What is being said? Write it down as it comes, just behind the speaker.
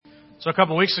So a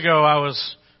couple weeks ago, I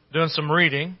was doing some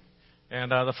reading, and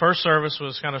the first service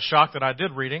was kind of shocked that I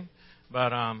did reading,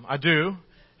 but I do.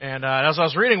 And as I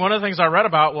was reading, one of the things I read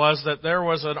about was that there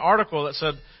was an article that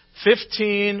said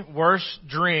 15 worst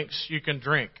drinks you can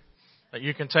drink, that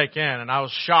you can take in. And I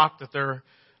was shocked that there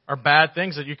are bad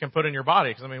things that you can put in your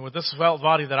body. Because, with this felt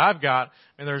body that I've got,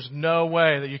 there's no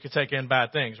way that you could take in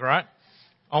bad things, right?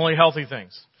 Only healthy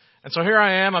things. And so here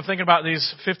I am, I'm thinking about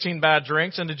these 15 bad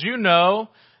drinks. And did you know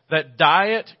that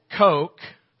Diet Coke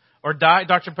or Diet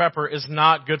Dr. Pepper is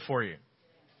not good for you?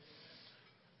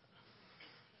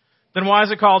 Then why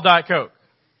is it called Diet Coke?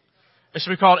 It should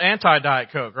be called anti-Diet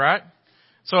Coke, right?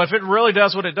 So if it really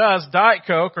does what it does, Diet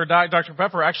Coke or Diet Dr.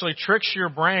 Pepper actually tricks your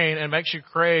brain and makes you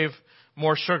crave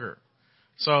more sugar.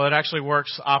 So it actually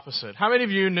works opposite. How many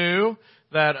of you knew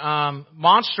that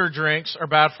Monster drinks are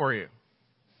bad for you?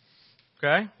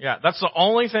 Okay? Yeah, that's the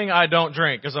only thing I don't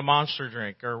drink is a Monster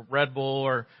drink or Red Bull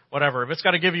or whatever. If it's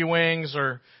got to give you wings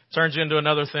or turns you into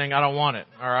another thing, I don't want it.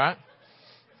 All right?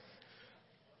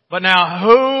 But now,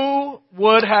 who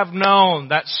would have known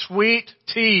that sweet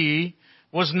tea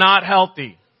was not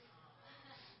healthy?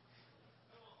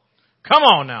 Come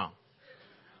on now.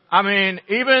 And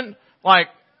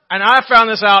I found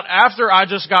this out after I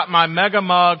just got my mega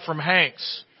mug from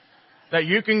Hank's that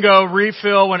you can go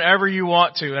refill whenever you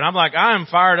want to. And I'm like, I am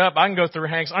fired up. I can go through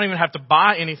Hank's. I don't even have to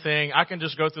buy anything. I can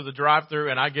just go through the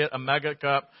drive-thru and I get a mega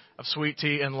cup of sweet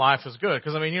tea and life is good.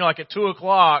 Because, at 2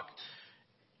 o'clock,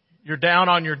 you're down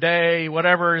on your day,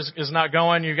 whatever is not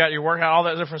going, you got your workout, all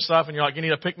that different stuff, and you're like, you need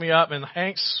to pick me up, and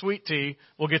Hank's sweet tea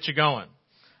will get you going.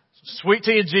 Sweet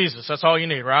tea and Jesus, that's all you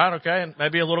need, right? Okay, and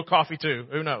maybe a little coffee too,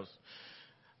 who knows.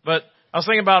 But I was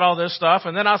thinking about all this stuff,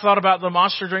 and then I thought about the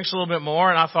Monster drinks a little bit more,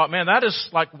 and I thought, man, that is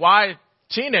like why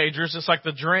teenagers, it's like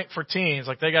the drink for teens,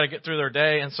 like they got to get through their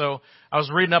day, and so I was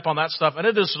reading up on that stuff, and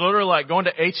it is literally like going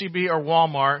to H-E-B or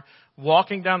Walmart,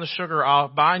 walking down the sugar aisle,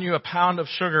 buying you a pound of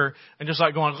sugar, and just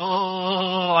like going,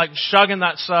 oh, like shugging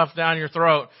that stuff down your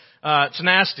throat. It's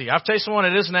nasty. I've tasted one,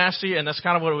 it is nasty, and that's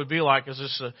kind of what it would be like, is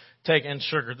just to take in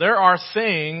sugar. There are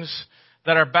things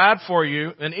that are bad for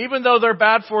you, and even though they're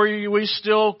bad for you, we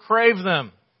still crave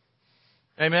them.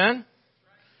 Amen?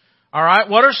 All right,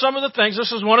 what are some of the things?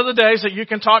 This is one of the days that you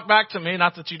can talk back to me,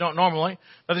 not that you don't normally,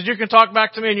 but that you can talk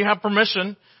back to me and you have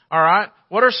permission. All right,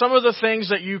 what are some of the things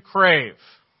that you crave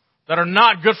that are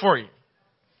not good for you?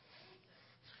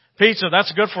 Pizza,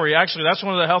 that's good for you. Actually, that's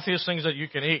one of the healthiest things that you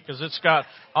can eat because it's got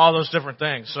all those different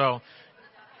things. So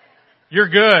you're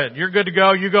good. You're good to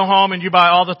go. You go home and you buy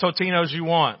all the Totinos you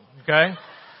want. Okay?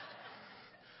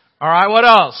 All right, what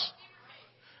else?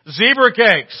 Zebra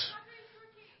cakes.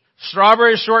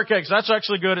 Strawberry shortcakes. That's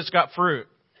actually good. It's got fruit.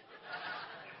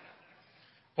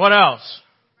 What else?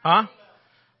 Huh?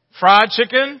 Fried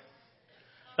chicken.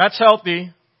 That's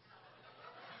healthy.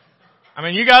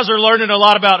 You guys are learning a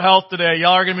lot about health today.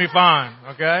 Y'all are going to be fine,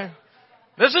 okay?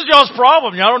 This is y'all's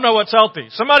problem. Y'all don't know what's healthy.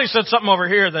 Somebody said something over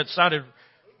here that sounded...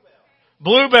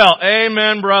 Bluebell.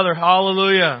 Amen, brother.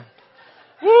 Hallelujah.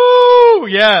 Woo!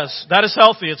 Yes, that is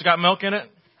healthy. It's got milk in it.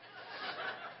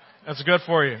 That's good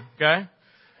for you, okay?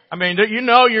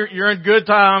 You're in good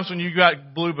times when you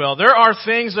got Bluebell. There are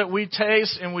things that we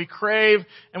taste and we crave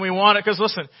and we want it. Because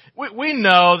listen, we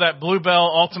know that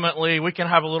Bluebell ultimately, we can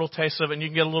have a little taste of it and you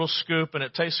can get a little scoop and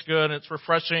it tastes good and it's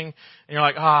refreshing. And you're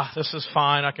like, this is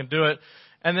fine. I can do it.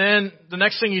 And then the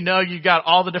next thing you know, you got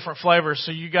all the different flavors.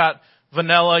 So you got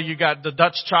vanilla, you got the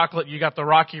Dutch chocolate, you got the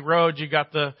Rocky Road, you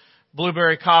got the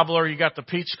blueberry cobbler, you got the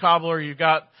peach cobbler, you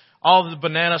got all the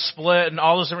banana split and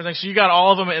all those different things. So you got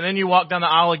all of them, and then you walk down the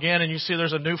aisle again and you see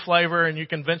there's a new flavor and you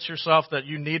convince yourself that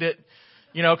you need it,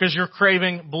 because you're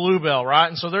craving Bluebell, right?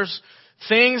 And so there's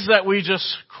things that we just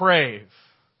crave.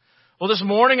 Well, this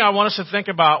morning I want us to think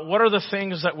about what are the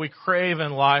things that we crave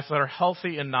in life that are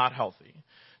healthy and not healthy.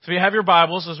 So if you have your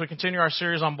Bibles, as we continue our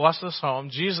series on Bless This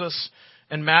Home, Jesus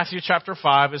in Matthew chapter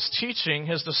 5 is teaching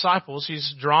his disciples.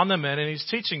 He's drawn them in and he's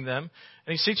teaching them.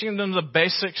 And he's teaching them the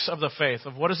basics of the faith,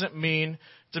 of what does it mean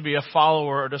to be a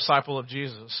follower or disciple of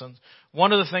Jesus. And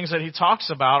one of the things that he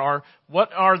talks about are, what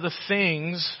are the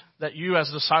things that you as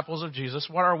disciples of Jesus,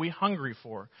 what are we hungry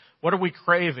for? What are we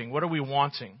craving? What are we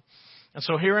wanting? And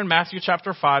so here in Matthew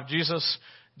chapter 5, Jesus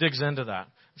digs into that.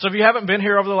 So if you haven't been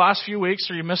here over the last few weeks,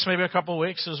 or you missed maybe a couple of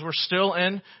weeks, as we're still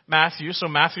in Matthew. So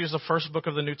Matthew is the first book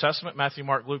of the New Testament, Matthew,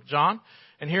 Mark, Luke, John.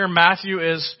 And here Matthew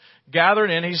is gathered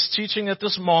in. He's teaching at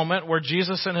this moment where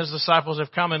Jesus and his disciples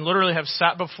have come and literally have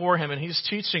sat before him, and he's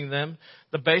teaching them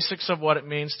the basics of what it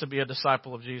means to be a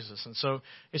disciple of Jesus. And so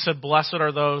he said, blessed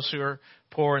are those who are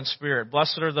poor in spirit.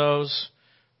 Blessed are those,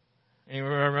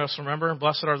 anyone else remember?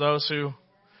 Blessed are those who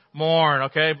mourn,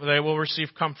 okay? But they will receive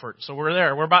comfort. So we're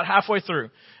there. We're about halfway through.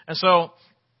 And so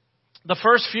the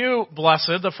first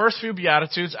few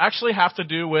Beatitudes actually have to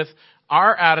do with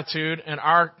our attitude and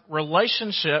our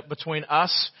relationship between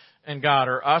us and God,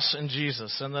 or us and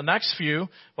Jesus. And the next few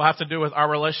will have to do with our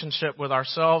relationship with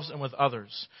ourselves and with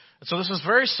others. And so this is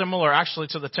very similar actually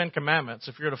to the Ten Commandments.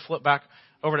 If you were to flip back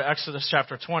over to Exodus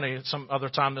chapter 20 at some other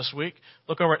time this week,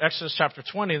 look over at Exodus chapter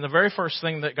 20, and the very first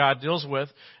thing that God deals with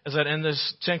is that in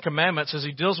this Ten Commandments is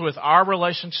He deals with our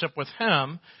relationship with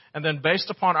Him, and then based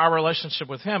upon our relationship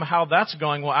with Him, how that's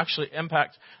going will actually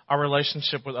impact our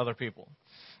relationship with other people.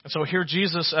 And so here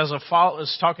Jesus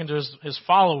is talking to his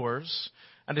followers,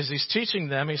 and as He's teaching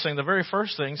them, He's saying the very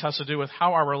first things has to do with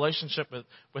how our relationship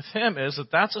with Him is,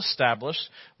 that's established.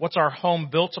 What's our home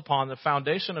built upon? The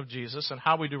foundation of Jesus, and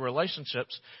how we do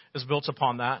relationships is built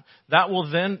upon that. That will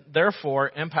then,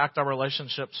 therefore, impact our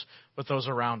relationships with those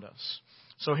around us.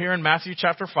 So here in Matthew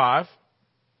chapter 5,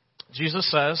 Jesus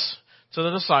says to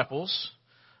the disciples,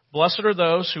 "Blessed are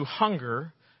those who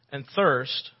hunger and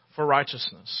thirst for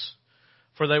righteousness,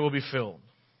 for they will be filled."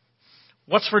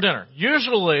 What's for dinner?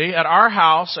 Usually at our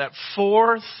house at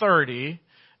 4:30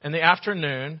 in the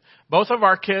afternoon, both of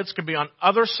our kids could be on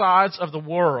other sides of the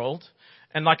world.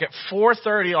 And like at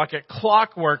 4:30, like at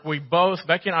clockwork,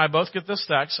 Becky and I both get this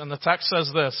text. And the text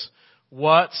says this: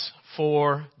 "What's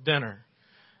for dinner?"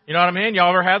 You know what I mean? Y'all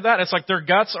ever had that? It's like their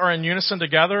guts are in unison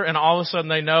together, and all of a sudden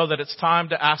they know that it's time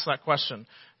to ask that question.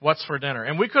 What's for dinner?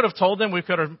 And we could have told them, we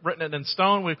could have written it in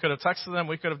stone, we could have texted them,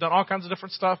 we could have done all kinds of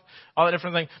different stuff, all the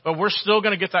different things, but we're still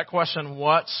going to get that question,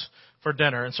 what's for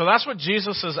dinner? And so that's what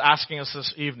Jesus is asking us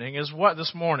this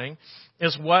morning,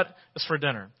 is what is for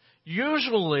dinner.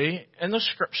 Usually in the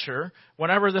Scripture,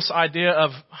 whenever this idea of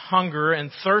hunger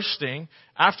and thirsting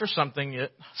after something,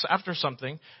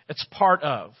 it's part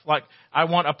of. Like, I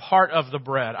want a part of the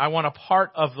bread. I want a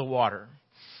part of the water.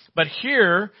 But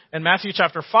here in Matthew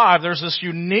chapter 5, there's this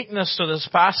uniqueness to this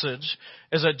passage,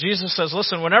 is that Jesus says,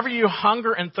 listen, whenever you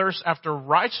hunger and thirst after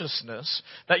righteousness,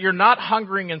 that you're not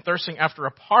hungering and thirsting after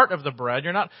a part of the bread,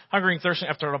 you're not hungering and thirsting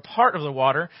after a part of the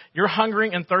water, you're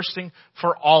hungering and thirsting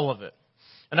for all of it.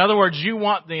 In other words, you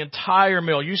want the entire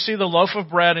meal. You see the loaf of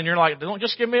bread and you're like, don't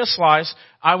just give me a slice,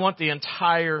 I want the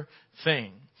entire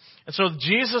thing. And so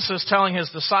Jesus is telling His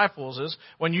disciples is,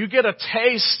 when you get a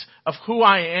taste of who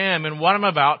I am and what I'm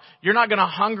about, you're not going to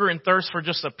hunger and thirst for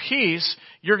just a piece.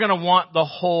 You're going to want the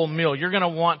whole meal. You're going to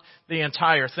want the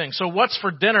entire thing. So what's for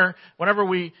dinner, whenever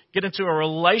we get into a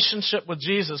relationship with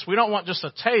Jesus, we don't want just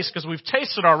a taste, because we've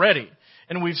tasted already.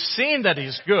 And we've seen that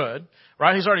He's good,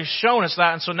 right? He's already shown us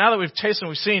that. And so now that we've tasted and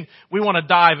we've seen, we want to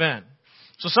dive in.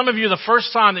 So some of you, the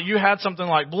first time that you had something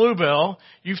like Bluebell,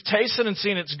 you've tasted and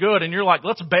seen it's good, and you're like,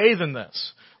 let's bathe in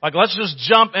this. Like, let's just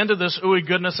jump into this ooey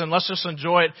goodness and let's just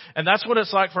enjoy it. And that's what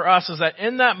it's like for us, is that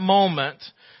in that moment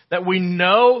that we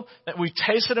know that we've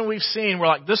tasted and we've seen, we're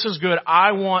like, this is good.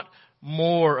 I want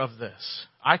more of this.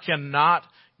 I cannot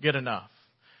get enough.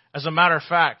 As a matter of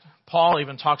fact, Paul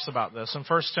even talks about this in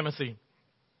 2 Timothy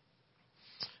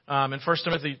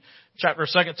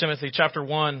chapter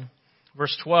 1,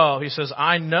 verse 12, he says,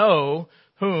 I know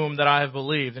whom that I have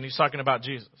believed. And he's talking about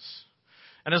Jesus.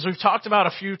 And as we've talked about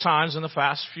a few times in the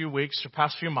past few weeks or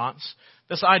past few months,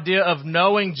 this idea of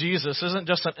knowing Jesus isn't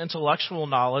just an intellectual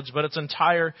knowledge, but it's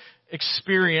entire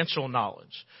experiential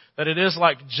knowledge. That it is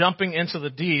like jumping into the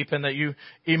deep, and that you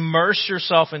immerse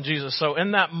yourself in Jesus. So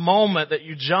in that moment that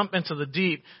you jump into the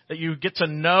deep, that you get to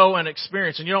know and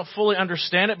experience, and you don't fully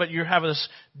understand it, but you have this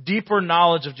deeper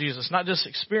knowledge of Jesus. Not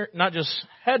just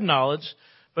head knowledge,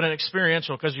 but an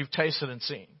experiential, because you've tasted and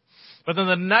seen. But then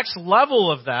the next level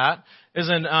of that is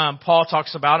in, Paul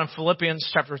talks about in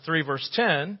Philippians chapter 3, verse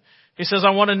 10. He says,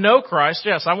 I want to know Christ.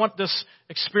 Yes, I want this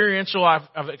experiential.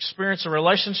 I've experienced a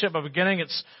relationship. A beginning.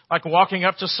 It's like walking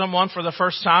up to someone for the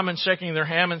first time and shaking their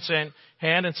hand and saying,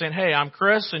 hey, I'm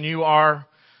Chris and you are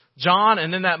John.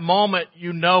 And in that moment,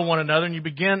 you know one another and you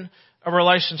begin a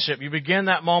relationship. You begin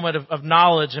that moment of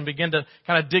knowledge and begin to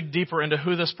kind of dig deeper into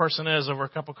who this person is over a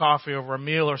cup of coffee, over a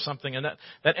meal or something. And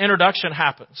that introduction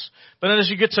happens. But then as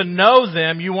you get to know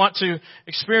them, you want to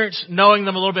experience knowing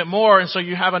them a little bit more. And so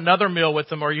you have another meal with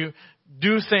them, or you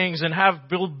do things and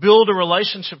build a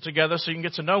relationship together so you can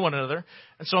get to know one another.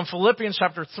 And so in Philippians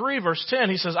chapter 3, verse 10,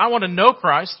 he says, I want to know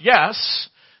Christ. Yes,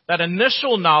 that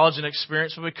initial knowledge and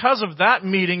experience, but because of that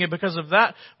meeting and because of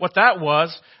that, what that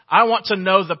was, I want to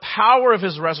know the power of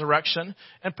His resurrection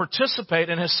and participate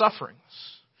in His sufferings.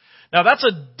 Now that's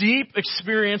a deep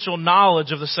experiential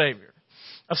knowledge of the Savior.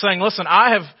 of saying, listen,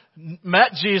 I have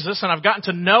met Jesus and I've gotten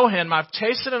to know Him. I've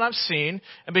tasted and I've seen.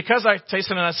 And because I've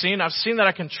tasted and I've seen that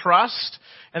I can trust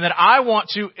and that I want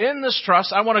to, in this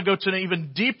trust, I want to go to an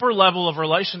even deeper level of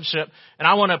relationship and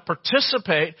I want to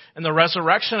participate in the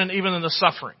resurrection and even in the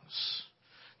sufferings.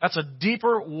 That's a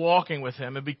deeper walking with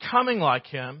Him and becoming like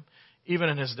Him even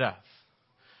in His death.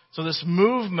 So this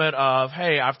movement of,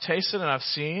 hey, I've tasted and I've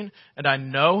seen and I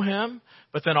know Him,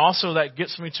 but then also that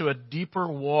gets me to a deeper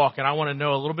walk and I want to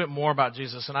know a little bit more about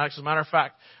Jesus. And as a matter of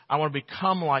fact, I want to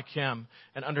become like Him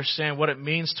and understand what it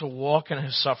means to walk in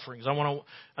His sufferings. I want to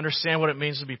understand what it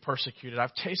means to be persecuted.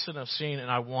 I've tasted and I've seen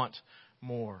and I want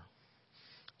more.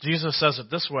 Jesus says it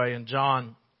this way in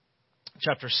John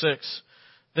chapter 6.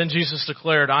 Then Jesus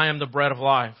declared, I am the bread of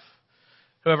life.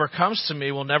 Whoever comes to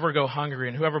me will never go hungry,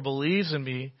 and whoever believes in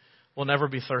me will never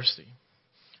be thirsty.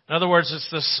 In other words,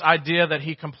 it's this idea that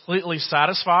He completely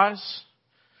satisfies,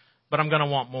 but I'm going to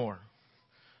want more.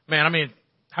 Man, I mean,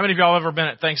 how many of y'all have ever been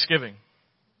at Thanksgiving?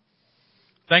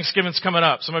 Thanksgiving's coming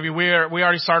up. Some of you, we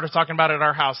already started talking about it at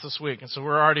our house this week. And so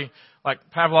we're already, like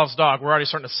Pavlov's dog, we're already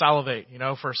starting to salivate,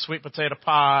 for sweet potato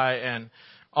pie and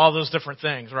all those different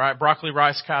things, right? Broccoli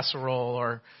rice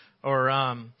casserole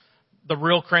or the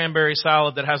real cranberry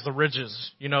salad that has the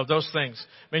ridges, those things.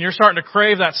 I mean, you're starting to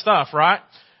crave that stuff, right?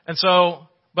 And so,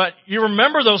 but you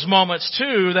remember those moments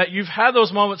too, that you've had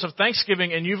those moments of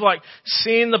Thanksgiving and you've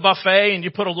seen the buffet and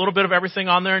you put a little bit of everything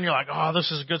on there and you're like, oh, this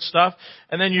is good stuff.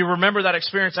 And then you remember that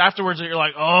experience afterwards that you're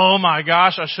like, oh my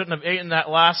gosh, I shouldn't have eaten that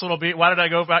last little bit. Why did I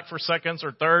go back for seconds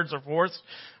or thirds or fourths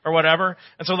or whatever?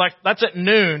 And so that's at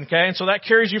noon, okay? And so that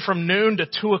carries you from noon to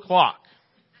 2:00.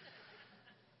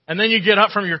 And then you get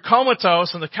up from your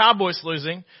comatose and the Cowboys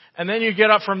losing. And then you get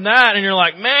up from that and you're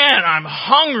like, man, I'm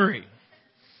hungry.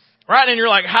 Right? And you're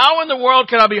like, how in the world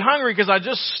can I be hungry? Because I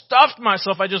just stuffed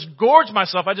myself. I just gorged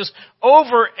myself. I just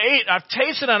overate. I've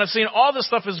tasted and I've seen all this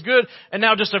stuff is good. And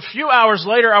now just a few hours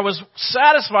later, I was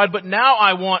satisfied, but now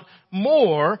I want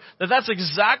more. That's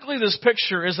exactly this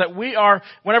picture is that we are,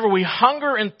 whenever we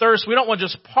hunger and thirst, we don't want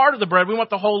just part of the bread. We want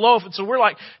the whole loaf. And so we're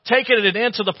taking it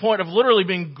in to the point of literally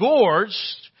being gorged.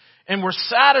 And we're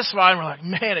satisfied. And we're like,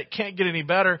 man, it can't get any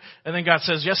better. And then God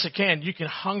says, yes, it can. You can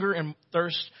hunger and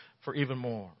thirst for even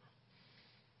more.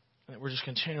 And we're just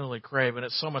continually craving.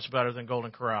 It's so much better than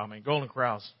Golden Corral. I mean, Golden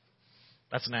Corral's,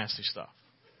 that's nasty stuff.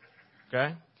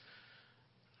 Okay?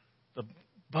 The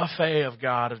buffet of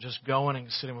God of just going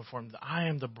and sitting before Him. I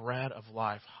am the bread of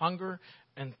life. Hunger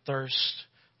and thirst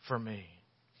for me.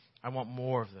 I want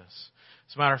more of this.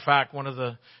 As a matter of fact, one of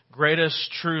the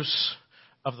greatest truths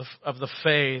of the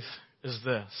faith is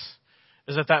this,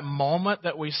 is at that moment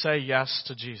that we say yes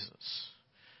to Jesus,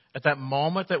 at that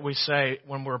moment that we say,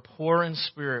 when we're poor in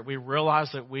spirit, we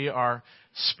realize that we are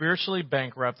spiritually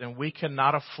bankrupt and we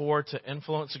cannot afford to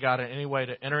influence God in any way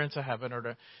to enter into heaven or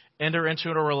to enter into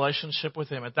a relationship with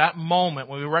Him. At that moment,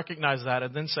 when we recognize that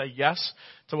and then say yes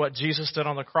to what Jesus did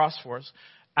on the cross for us,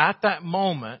 at that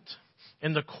moment,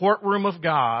 in the courtroom of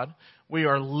God, we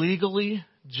are legally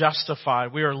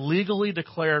justified. We are legally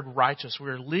declared righteous. We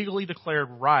are legally declared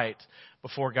right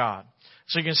before God.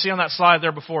 So you can see on that slide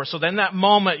there before. So then that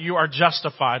moment you are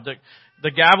justified.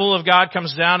 The gavel of God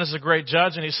comes down as a great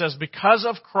judge and He says, because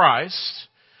of Christ,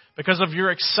 because of your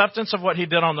acceptance of what He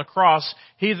did on the cross,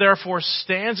 He therefore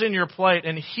stands in your plate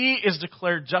and He is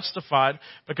declared justified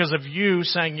because of you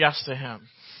saying yes to Him.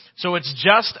 So it's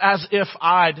just as if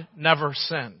I'd never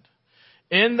sinned.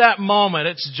 In that moment,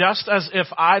 it's just as if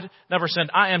I'd never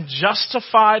sinned. I am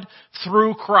justified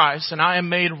through Christ, and I am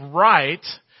made right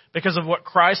because of what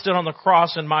Christ did on the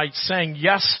cross and my saying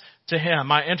yes to Him,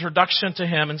 my introduction to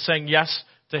Him and saying yes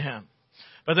to Him.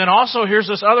 But then also, here's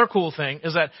this other cool thing,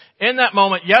 is that in that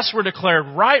moment, yes, we're declared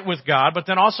right with God, but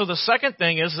then also the second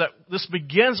thing is that this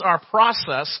begins our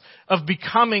process of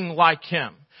becoming like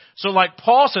Him. So like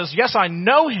Paul says, yes, I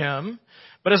know Him,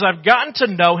 but as I've gotten to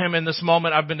know Him in this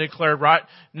moment, I've been declared right.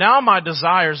 Now my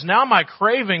desires, now my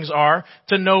cravings are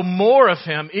to know more of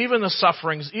Him, even the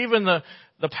sufferings, even the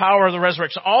power of the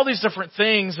resurrection, all these different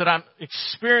things that I'm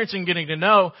experiencing, getting to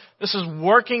know. This is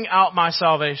working out my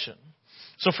salvation.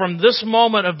 So from this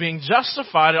moment of being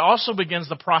justified, it also begins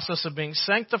the process of being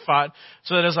sanctified,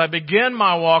 so that as I begin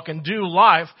my walk and do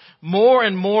life, more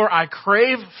and more I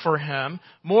crave for Him,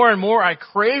 more and more I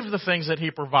crave the things that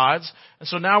He provides. And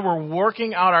so now we're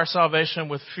working out our salvation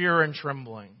with fear and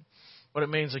trembling. What it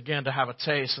means, again, to have a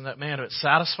taste, and that, man, it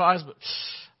satisfies, but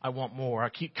I want more. I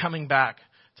keep coming back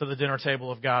to the dinner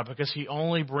table of God because He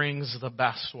only brings the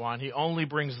best wine. He only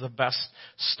brings the best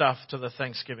stuff to the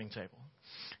Thanksgiving table.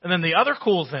 And then the other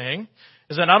cool thing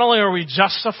is that not only are we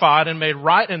justified and made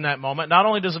right in that moment, not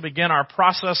only does it begin our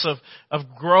process of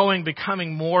growing,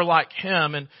 becoming more like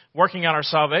Him and working out our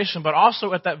salvation, but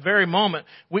also at that very moment,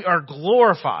 we are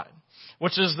glorified,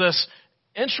 which is this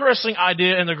interesting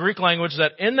idea in the Greek language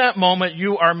that in that moment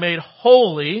you are made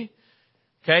holy,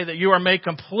 okay, that you are made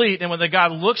complete, and when the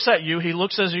God looks at you, He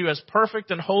looks at you as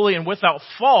perfect and holy and without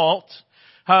fault.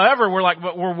 However,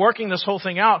 we're working this whole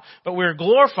thing out, but we're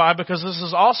glorified because this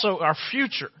is also our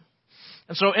future.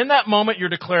 And so in that moment, you're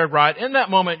declared right. In that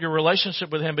moment, your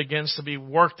relationship with Him begins to be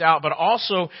worked out. But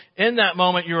also in that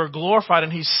moment, you are glorified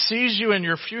and He sees you in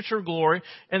your future glory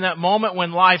in that moment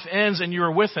when life ends and you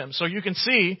are with Him. So you can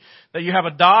see that you have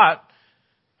a dot.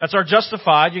 That's our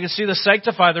justified. You can see the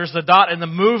sanctified. There's the dot and the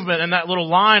movement. And that little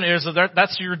line is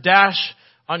that's your dash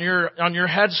on your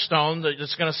headstone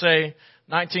that's going to say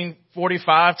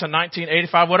 1945 to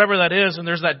 1985, whatever that is. And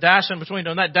there's that dash in between.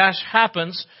 When that dash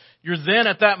happens, you're then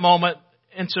at that moment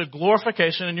into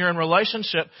glorification and you're in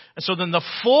relationship. And so then the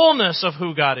fullness of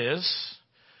who God is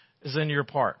in your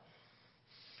part.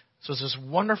 So it's this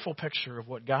wonderful picture of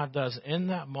what God does in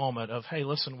that moment of, hey,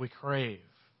 listen, we crave.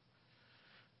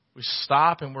 We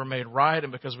stop and we're made right.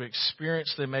 And because we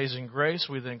experience the amazing grace,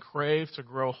 we then crave to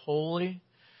grow holy.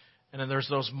 And then there's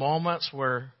those moments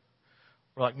where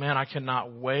we're like, man, I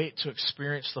cannot wait to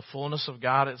experience the fullness of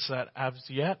God. It's that as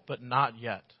yet, but not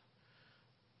yet.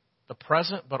 The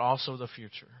present, but also the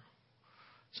future.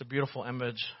 It's a beautiful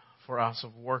image for us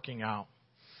of working out.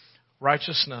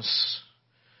 Righteousness,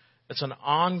 it's an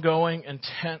ongoing,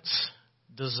 intense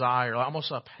desire,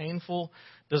 almost a painful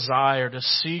desire to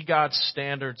see God's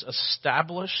standards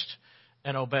established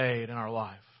and obeyed in our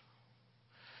life.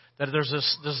 That there's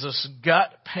this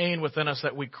gut pain within us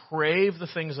that we crave the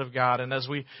things of God. And as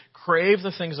we crave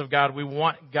the things of God, we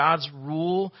want God's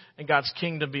rule and God's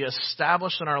kingdom to be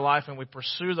established in our life, and we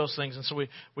pursue those things. And so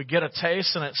we get a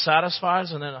taste and it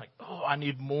satisfies, and then like, oh, I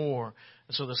need more.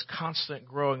 And so this constant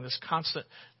growing, this constant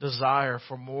desire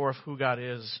for more of who God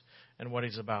is and what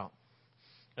He's about.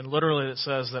 And literally it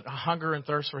says that hunger and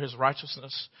thirst for His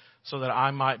righteousness so that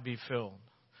I might be filled.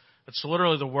 It's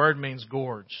literally the word means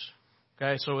gorge.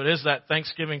 Okay, so it is that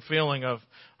Thanksgiving feeling of,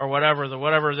 or whatever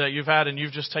that you've had and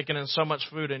you've just taken in so much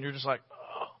food and you're just like,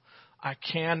 oh, I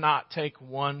cannot take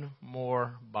one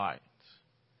more bite.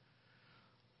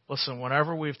 Listen,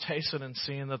 whenever we've tasted and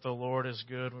seen that the Lord is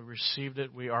good, we received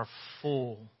it, we are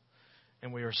full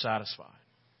and we are satisfied.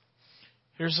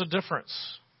 Here's the difference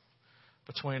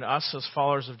between us as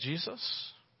followers of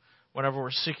Jesus, whenever we're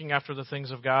seeking after the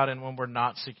things of God and when we're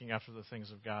not seeking after the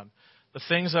things of God. The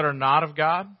things that are not of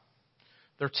God,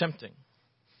 they're tempting.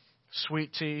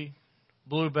 Sweet tea,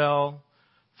 bluebell,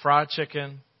 fried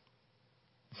chicken,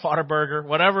 Whataburger,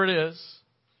 whatever it is.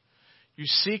 You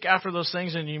seek after those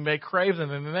things and you may crave them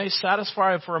and it may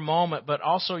satisfy you for a moment, but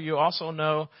also you also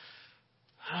know,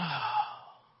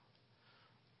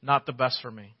 not the best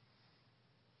for me.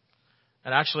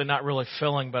 And actually not really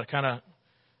filling, but kind of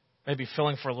maybe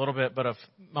filling for a little bit, but a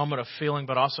moment of feeling,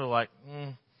 but also like,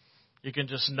 you can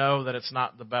just know that it's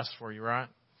not the best for you, right?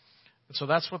 And so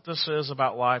that's what this is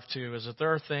about life too, is that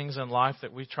there are things in life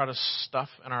that we try to stuff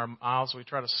in our mouths, we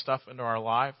try to stuff into our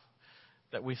life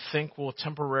that we think will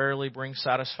temporarily bring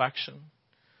satisfaction,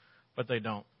 but they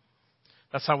don't.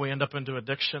 That's how we end up into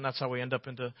addiction. That's how we end up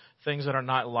into things that are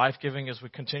not life-giving as we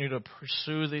continue to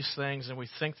pursue these things and we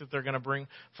think that they're going to bring,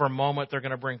 for a moment, they're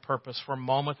going to bring purpose. For a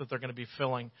moment that they're going to be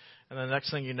filling. And the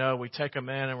next thing you know, we take them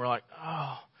in and we're like,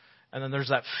 oh. And then there's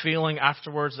that feeling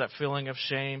afterwards, that feeling of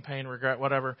shame, pain, regret,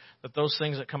 whatever, that those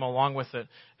things that come along with it.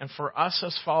 And for us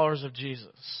as followers of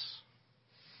Jesus,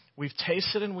 we've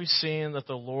tasted and we've seen that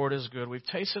the Lord is good. We've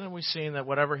tasted and we've seen that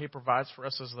whatever He provides for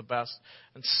us is the best.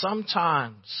 And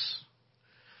sometimes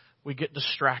we get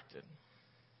distracted.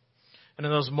 And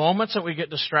in those moments that we get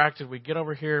distracted, we get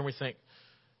over here and we think,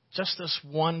 just this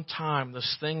one time,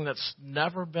 this thing that's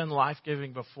never been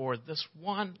life-giving before, this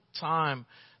one time,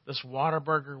 this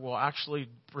Whataburger will actually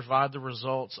provide the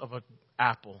results of an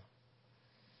apple.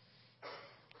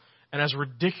 And as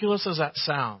ridiculous as that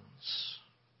sounds,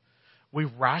 we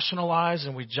rationalize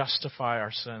and we justify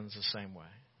our sins the same way.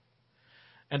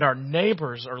 And our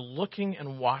neighbors are looking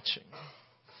and watching.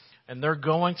 And they're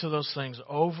going to those things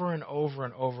over and over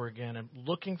and over again and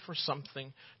looking for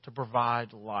something to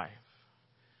provide life.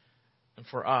 And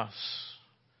for us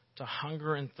to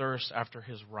hunger and thirst after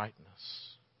His rightness.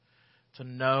 To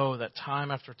know that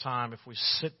time after time, if we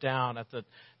sit down at the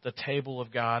table of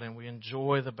God and we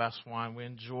enjoy the best wine, we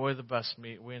enjoy the best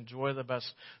meat, we enjoy the best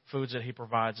foods that He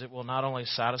provides, it will not only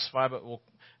satisfy, but we'll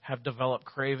have developed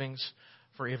cravings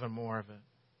for even more of it.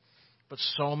 But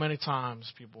so many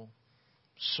times, people,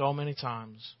 so many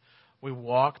times, we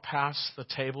walk past the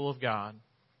table of God,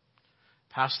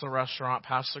 past the restaurant,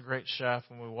 past the great chef,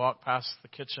 and we walk past the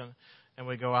kitchen, and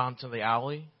we go out into the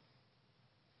alley,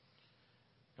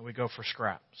 and we go for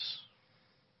scraps.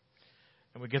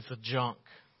 And we get the junk.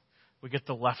 We get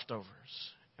the leftovers.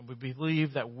 And we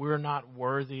believe that we're not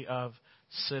worthy of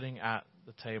sitting at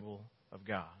the table of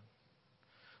God.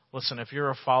 Listen, if you're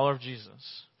a follower of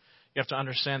Jesus, you have to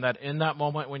understand that in that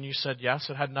moment when you said yes,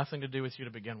 it had nothing to do with you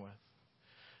to begin with.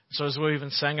 So as we even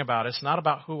sang about, it's not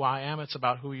about who I am, it's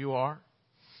about who you are.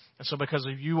 And so because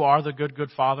of you are the good,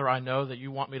 good Father, I know that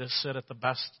you want me to sit at the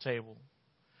best table.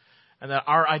 And that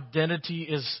our identity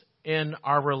is in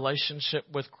our relationship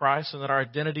with Christ, and that our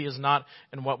identity is not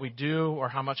in what we do or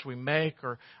how much we make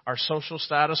or our social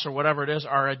status or whatever it is.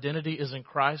 Our identity is in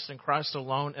Christ and Christ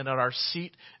alone, and at our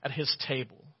seat at His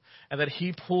table. And that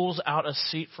He pulls out a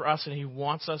seat for us, and He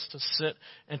wants us to sit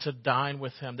and to dine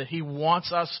with Him. That He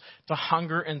wants us to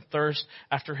hunger and thirst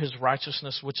after His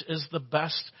righteousness, which is the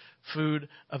best food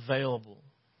available.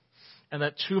 And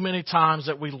that too many times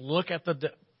that we look at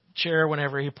the chair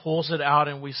whenever He pulls it out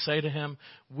and we say to Him,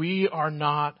 we are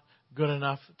not good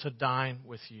enough to dine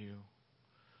with you.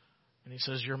 And He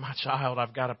says, you're my child.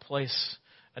 I've got a place,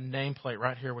 a nameplate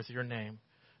right here with your name.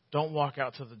 Don't walk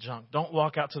out to the junk. Don't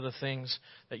walk out to the things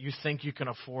that you think you can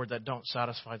afford that don't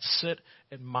satisfy. Sit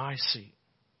at my seat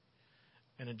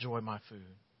and enjoy my food.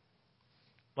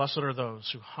 Blessed are those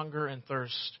who hunger and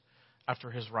thirst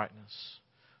after His rightness.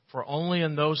 For only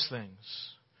in those things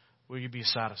will you be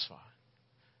satisfied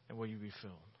and will you be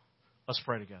filled. Let's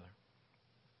pray together.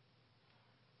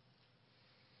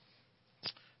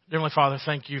 Dear Heavenly Father,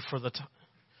 thank you for the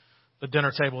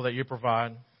dinner table that you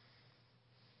provide.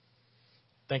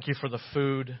 Thank you for the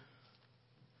food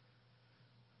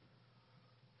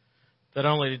that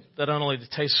only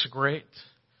tastes great.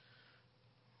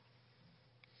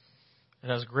 It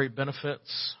has great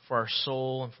benefits for our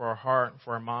soul and for our heart and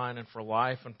for our mind and for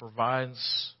life, and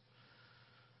provides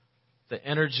the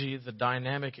energy, the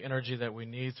dynamic energy that we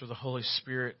need through the Holy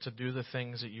Spirit to do the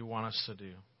things that you want us to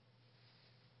do.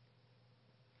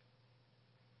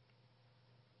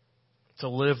 To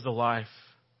live the life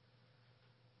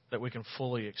that we can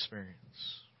fully experience.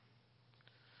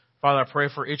 Father, I pray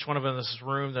for each one of us in this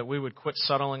room that we would quit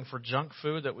settling for junk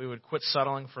food, that we would quit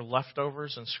settling for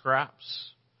leftovers and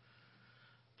scraps,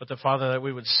 but that, Father, that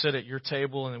we would sit at your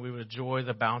table and that we would enjoy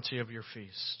the bounty of your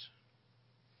feast.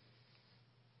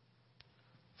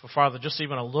 For, Father, just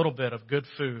even a little bit of good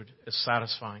food is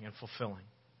satisfying and fulfilling.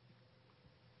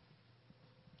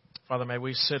 Father, may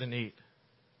we sit and eat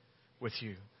with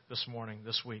you this morning,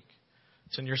 this week.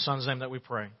 It's in your Son's name that we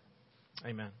pray.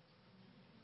 Amen.